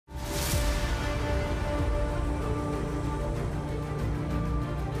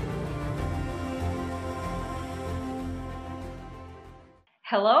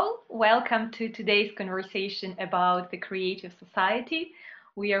Hello, welcome to today's conversation about the creative society.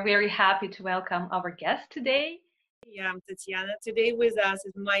 We are very happy to welcome our guest today. Yeah, I'm Tatiana. Today with us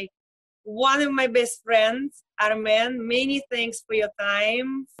is my one of my best friends, Armen. Many thanks for your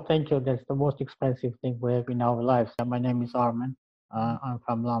time. Thank you. That's the most expensive thing we have in our lives. My name is Armin. I'm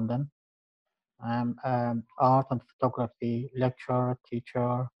from London. I'm art and photography lecturer,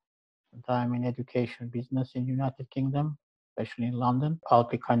 teacher, and I'm in education business in United Kingdom, especially in London. I'll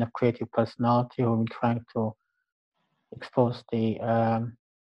be kind of creative personality who will trying to expose the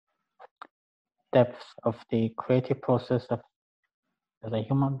depths of the creative process of as a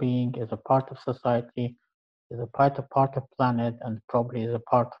human being, as a part of society, as a part of planet, and probably as a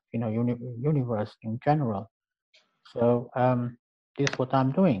part of universe in general. So this is what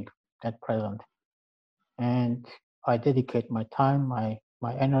I'm doing at present, and I dedicate my time, my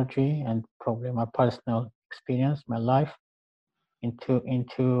energy, and probably my personal experience, my life,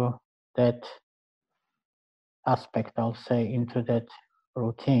 into that aspect. I'll say into that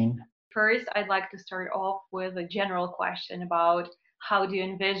routine. First, I'd like to start off with a general question about how do you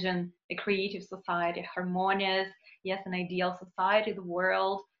envision a creative society, harmonious, yes, an ideal society, the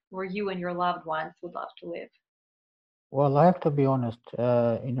world where you and your loved ones would love to live? Well, I have to be honest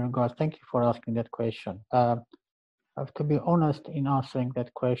in regards. Thank you for asking that question. I have to be honest in answering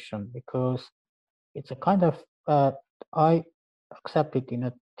that question because it's a kind of I accept it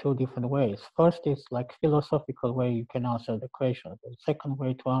in two different ways. First is like philosophical way you can answer the question. The second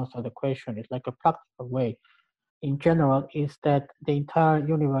way to answer the question is like a practical way. In general, is that the entire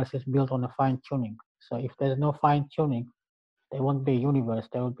universe is built on a fine tuning. So if there's no fine tuning, there won't be a universe.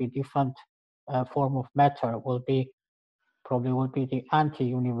 There will be different form of matter. Will be the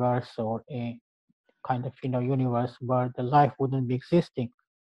anti-universe or a kind of universe where the life wouldn't be existing.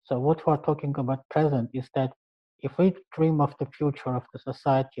 So what we're talking about present is that if we dream of the future of the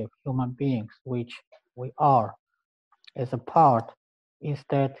society of human beings, which we are as a part, is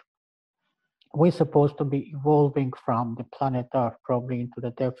that we're supposed to be evolving from the planet Earth probably into the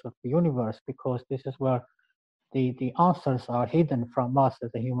depths of the universe because this is where the answers are hidden from us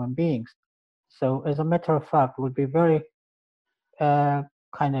as a human beings. So as a matter of fact, it would be very uh,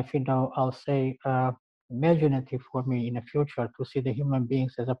 kind of, I'll say, imaginative for me in the future to see the human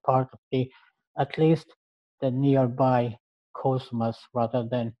beings as a part of at least the nearby cosmos rather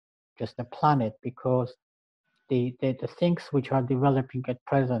than just the planet, because the things which are developing at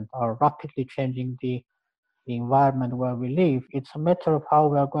present are rapidly changing the environment where we live. It's a matter of how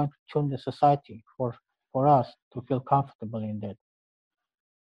we are going to tune the society for us to feel comfortable in that.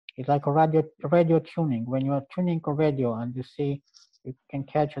 It's like a radio tuning. When you are tuning a radio and you see you can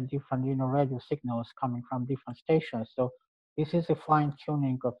catch a different radio signals coming from different stations. So this is a fine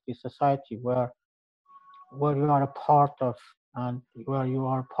tuning of the society where you are a part of and where you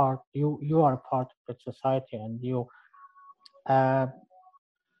are a part of the society and you uh,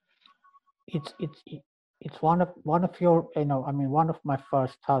 it's one of your I mean one of my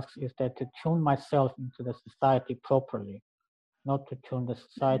first tasks is that to tune myself into the society properly, not to tune the Mhm.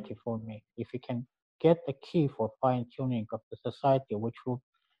 society for me. If you can get the key for fine tuning of the society, which will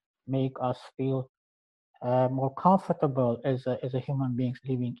make us feel more comfortable as a human beings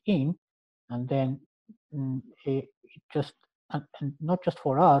living in, and then it just and not just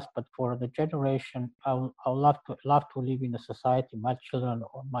for us, but for the generation. I would love to live in a society. My children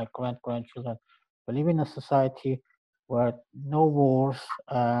or my grandchildren will live in a society where no wars,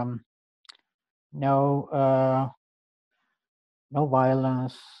 no no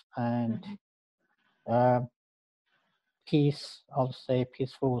violence, and Mhm. uh, peace, I'll say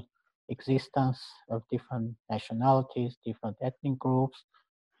peaceful existence of different nationalities, different ethnic groups,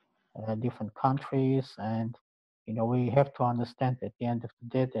 different countries. And, we have to understand at the end of the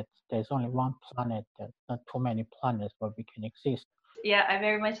day that there's only one planet, there's not too many planets where we can exist. Yeah, I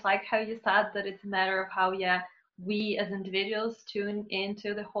very much like how you said that it's a matter of how, yeah, we as individuals tune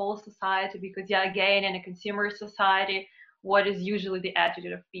into the whole society. Because, yeah, again, in a consumer society, what is usually the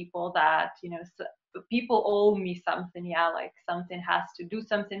attitude of people that, people owe me something, yeah, like something has to do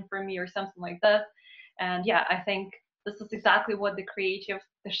something for me or something like this. And yeah, I think this is exactly what the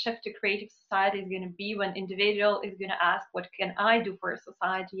shift to creative society is going to be when individual is going to ask, what can I do for a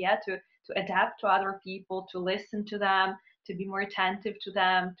society? Yeah, to adapt to other people, to listen to them, to be more attentive to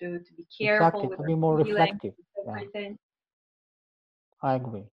them, to be careful Exactly, with to their be more feelings, reflective. Yeah, everything. I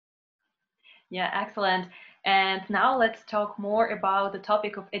agree. Yeah, excellent. And now let's talk more about the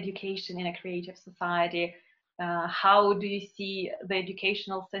topic of education in a creative society. How do you see the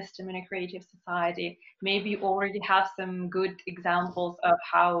educational system in a creative society? Maybe you already have some good examples of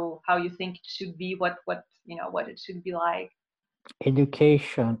how you think it should be, what it should be like.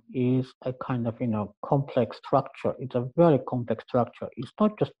 education is a kind of, complex structure. It's a very complex structure. It's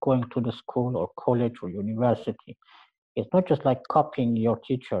not just going to the school or college or university. It's not just like copying your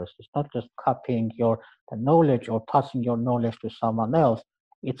teachers. It's not just copying the knowledge or passing your knowledge to someone else.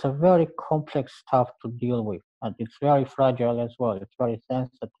 It's a very complex stuff to deal with, and it's very fragile as well. It's very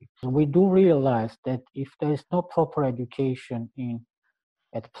sensitive. We do realize that if there is no proper education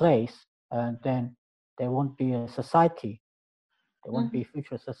at place, then there won't be a society. There won't be a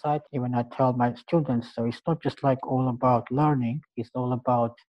future society. When I tell my students, so it's not just like all about learning. It's all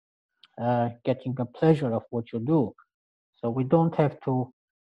about getting the pleasure of what you do. So we don't have to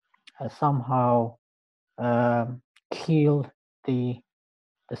somehow kill the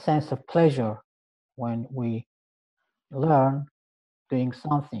sense of pleasure when we learn doing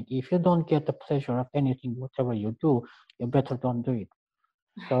something. If you don't get the pleasure of anything, whatever you do, you better don't do it.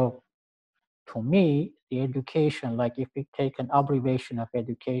 So for me, the education, like if we take an abbreviation of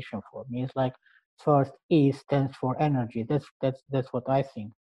education for me, it's like first E stands for energy. That's what I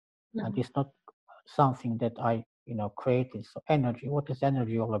think. And it's not something that I created. So energy, what is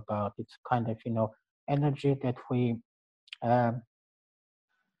energy all about? It's kind of energy that we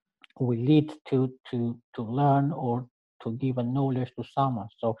lead to learn or to give a knowledge to someone.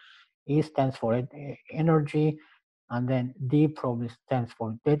 So E stands for energy, and then D probably stands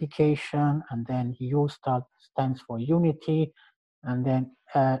for dedication, and then U stands for unity, and then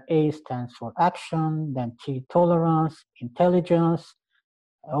A stands for action, then T tolerance, intelligence,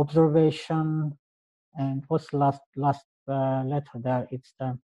 observation, and what's the last letter there? It's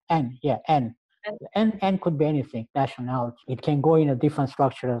the N. Yeah, N. N could be anything, nationality. It can go in a different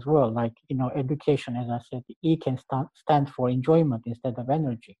structure as well. Like, education, as I said, E can stand for enjoyment instead of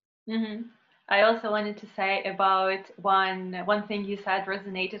energy. Mm-hmm. I also wanted to say about one thing you said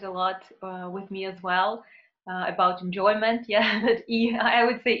resonated a lot with me as well, about enjoyment. Yeah, that E, I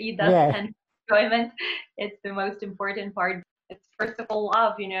would say E does stand for enjoyment. It's the most important part. It's first of all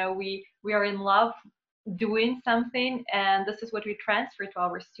love. We are in love doing something, and this is what we transfer to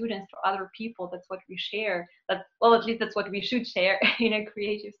our students, to other people. That's what we share. Well, at least that's what we should share in a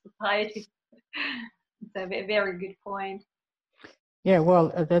creative society. It's a very good point. Yeah,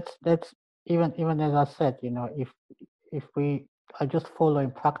 well, that's even as I said, if I just follow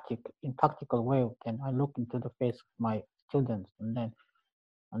in practical way, then I look into the face of my students, and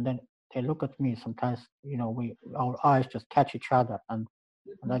then they look at me. Sometimes, our eyes just catch each other, and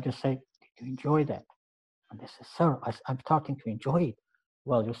I just say, "Did you enjoy that?" And they say, "Sir, I'm starting to enjoy it."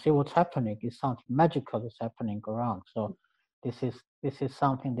 Well, you see what's happening. It's something magical is happening around. So this is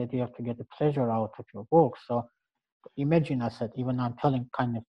something that you have to get the pleasure out of your work. So imagine, I said, even I'm telling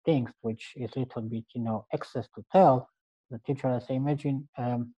kind of things which is a little bit, excess to tell. The teacher, I say, imagine,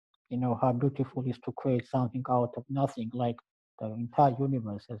 how beautiful it is to create something out of nothing, like the entire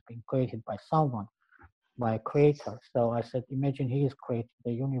universe has been created by someone, by a creator. So I said, imagine he is creating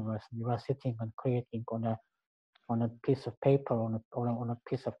the universe, and you are sitting and creating on a piece of paper, on a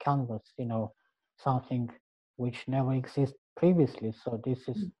piece of canvas, something which never existed previously. So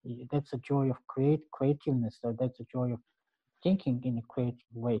that's a joy of creativeness. So that's a joy of thinking in a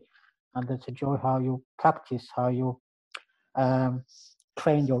creative way, and that's a joy how you practice, how you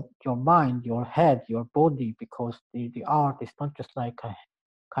train your mind, your head, your body, because the art is not just like a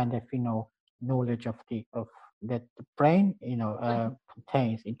kind of knowledge of that the brain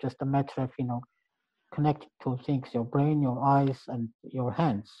contains. It's just a matter of connecting two things: your brain, your eyes, and your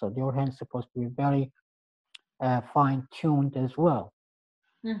hands. So your hands supposed to be very fine tuned as well,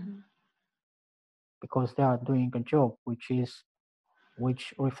 because they are doing a job which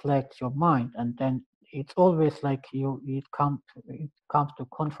reflects your mind. And then it's always like it comes to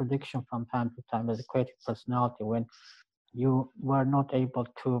contradiction from time to time as a creative personality, when you were not able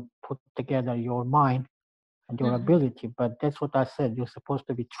to put together your mind and your ability. But that's what I said, you're supposed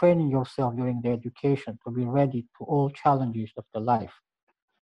to be training yourself during the education to be ready to all challenges of the life.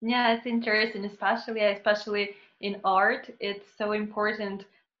 Yeah, it's interesting, especially in art. It's so important.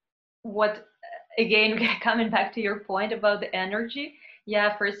 What, again, coming back to your point about the energy.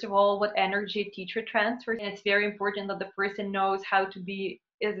 Yeah, first of all, what energy a teacher transfers. And it's very important that the person knows how to be,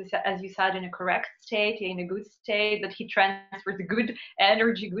 as you said, in a correct state, in a good state, that he transfers good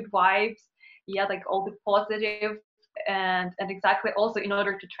energy, good vibes. Yeah, like all the positive. And exactly, also in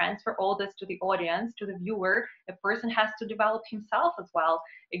order to transfer all this to the audience, to the viewer, a person has to develop himself as well.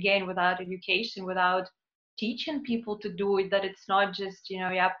 Again, without education, without teaching people to do it, that it's not just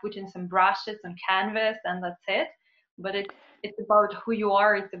putting some brushes on canvas and that's it, but it's about who you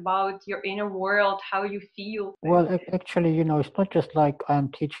are. It's about your inner world, how you feel. Well, actually, it's not just like I'm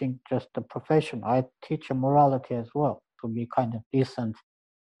teaching just a profession. I teach a morality as well. to be kind of decent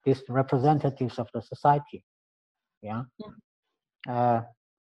representatives of the society. Yeah.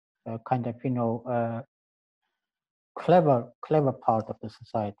 Kind of, clever part of the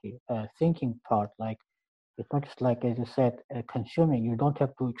society, thinking part. Like, it's not just like, as you said, consuming. You don't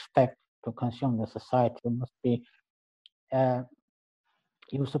have to expect to consume the society. You must be,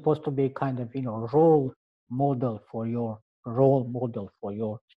 you're supposed to be kind of, role model for your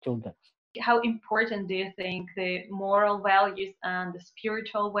students. How important do you think the moral values and the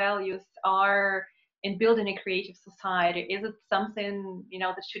spiritual values are in building a creative society? Is it something,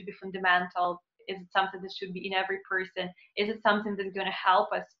 that should be fundamental? Is it something that should be in every person? Is it something that's going to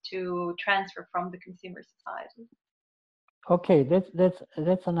help us to transfer from the consumer society? Okay,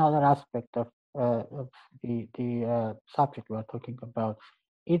 that's another aspect of the subject we're talking about.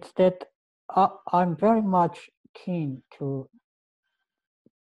 It's that I'm very much keen to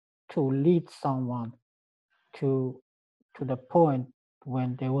lead someone to the point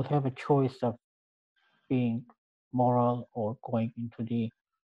when they would have a choice of being moral or going into the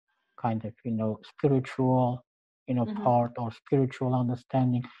kind of spiritual part or spiritual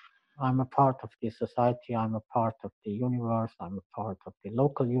understanding. I'm a part of the society, I'm a part of the universe, I'm a part of the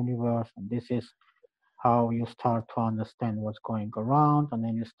local universe, and this is how you start to understand what's going around, and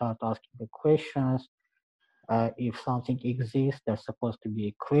then you start asking the questions. If something exists, there's supposed to be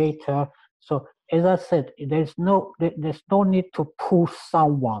a creator. So as I said, there's no need to push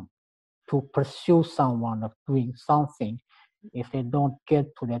someone to pursue someone of doing something if they don't get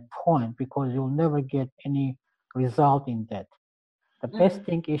to that point, because you'll never get any result in that. The best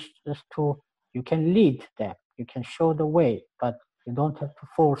thing is just you can lead them, you can show the way, but you don't have to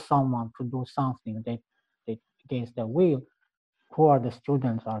force someone to do something that against their will. Who are the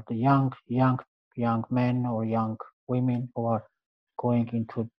students? Are the young men or young women who are going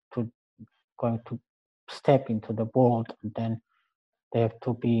to step into the world, and then they have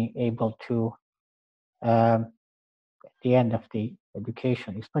to be able to at the end of the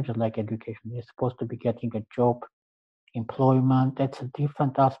education. It's not just like education. They're supposed to be getting a job, employment. That's a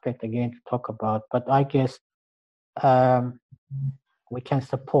different aspect again to talk about. But I guess we can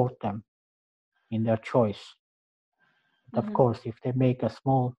support them in their choice. But of course, if they make a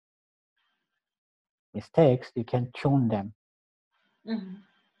small mistakes, you can tune them.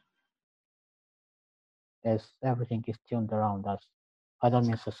 As everything is tuned around us. I don't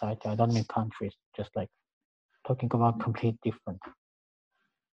mean society, I don't mean countries, just like talking about complete different,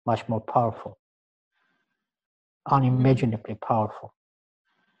 much more powerful, unimaginably powerful.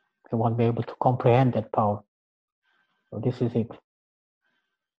 You won't be able to comprehend that power. So this is it.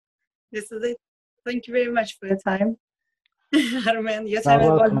 This is it. Thank you very much for your time. Armen, your You're time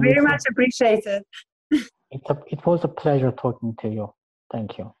was welcome, very Lisa. much appreciated. It was a pleasure talking to you.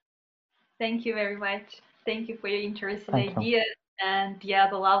 Thank you. Thank you very much. Thank you for your interesting Thank you. ideas and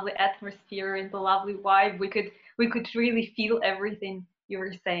the lovely atmosphere and the lovely vibe. We could really feel everything you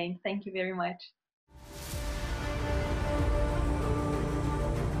were saying. Thank you very much.